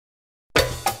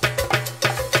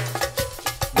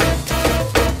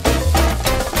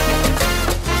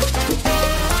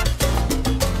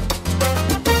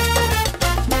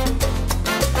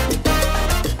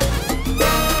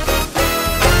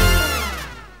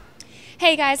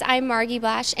Hey guys, I'm Margie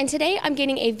Blash, and today I'm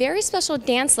getting a very special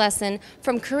dance lesson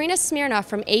from Karina Smirnoff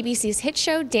from ABC's hit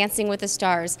show Dancing with the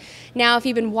Stars. Now, if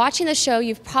you've been watching the show,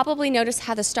 you've probably noticed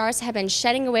how the stars have been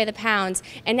shedding away the pounds,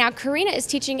 and now Karina is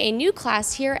teaching a new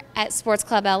class here at Sports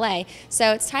Club LA.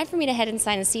 So it's time for me to head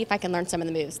inside and see if I can learn some of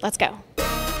the moves. Let's go.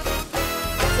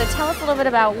 So tell us a little bit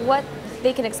about what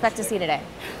they can expect to see today.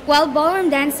 Well, ballroom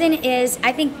dancing is,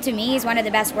 I think, to me, is one of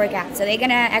the best workouts. So they're going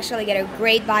to actually get a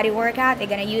great body workout. They're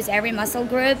going to use every muscle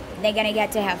group. They're going to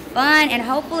get to have fun, and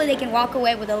hopefully they can walk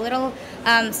away with a little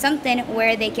something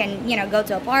where they can, go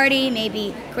to a party,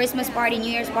 maybe Christmas party,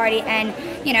 New Year's party, and,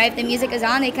 if the music is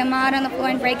on, they come out on the floor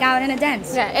and break out in a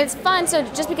dance. Yeah, it's fun. So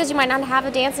just because you might not have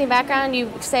a dancing background,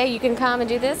 you say you can come and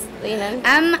do this,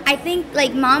 I think,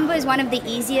 Mambo is one of the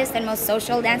easiest and most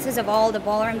social dances of all the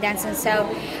ballroom dances. So,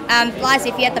 plus,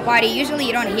 if you're at the party, usually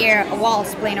you don't hear a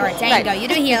waltz playing or a tango. Right. You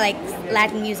don't hear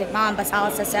Latin music, mambo,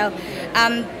 salsa. So,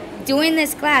 doing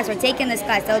this class or taking this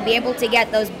class, they'll be able to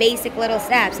get those basic little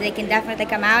steps. They can definitely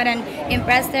come out and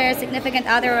impress their significant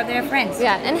other or their friends.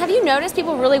 Yeah, and have you noticed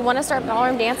people really want to start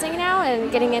ballroom dancing now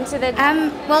and getting into the...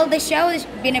 Well, the show has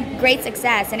been a great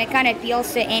success, and it kind of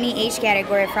appeals to any age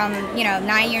category from,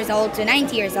 9 years old to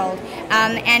 90 years old.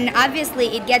 And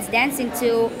obviously it gets dancing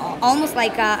to almost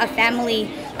like a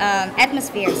family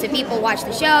atmosphere. So people watch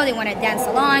the show, they want to dance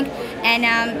along, and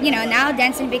now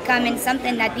dancing becoming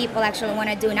something that people actually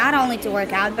want to do, not only to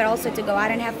work out, but also to go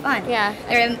out and have fun. Yeah.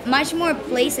 There are much more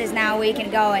places now where you can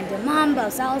go and do mambo,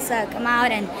 salsa, come out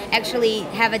and actually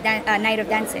have a night of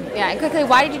dancing. Yeah, and quickly,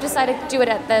 why did you decide to do it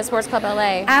at the Sports Club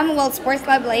LA? Well, Sports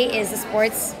Club LA is a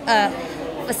sports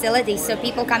facility, so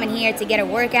people come in here to get a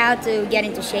workout, to get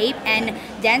into shape, and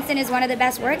dancing is one of the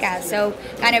best workouts. So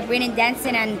kind of bringing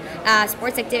dancing and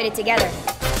sports activity together.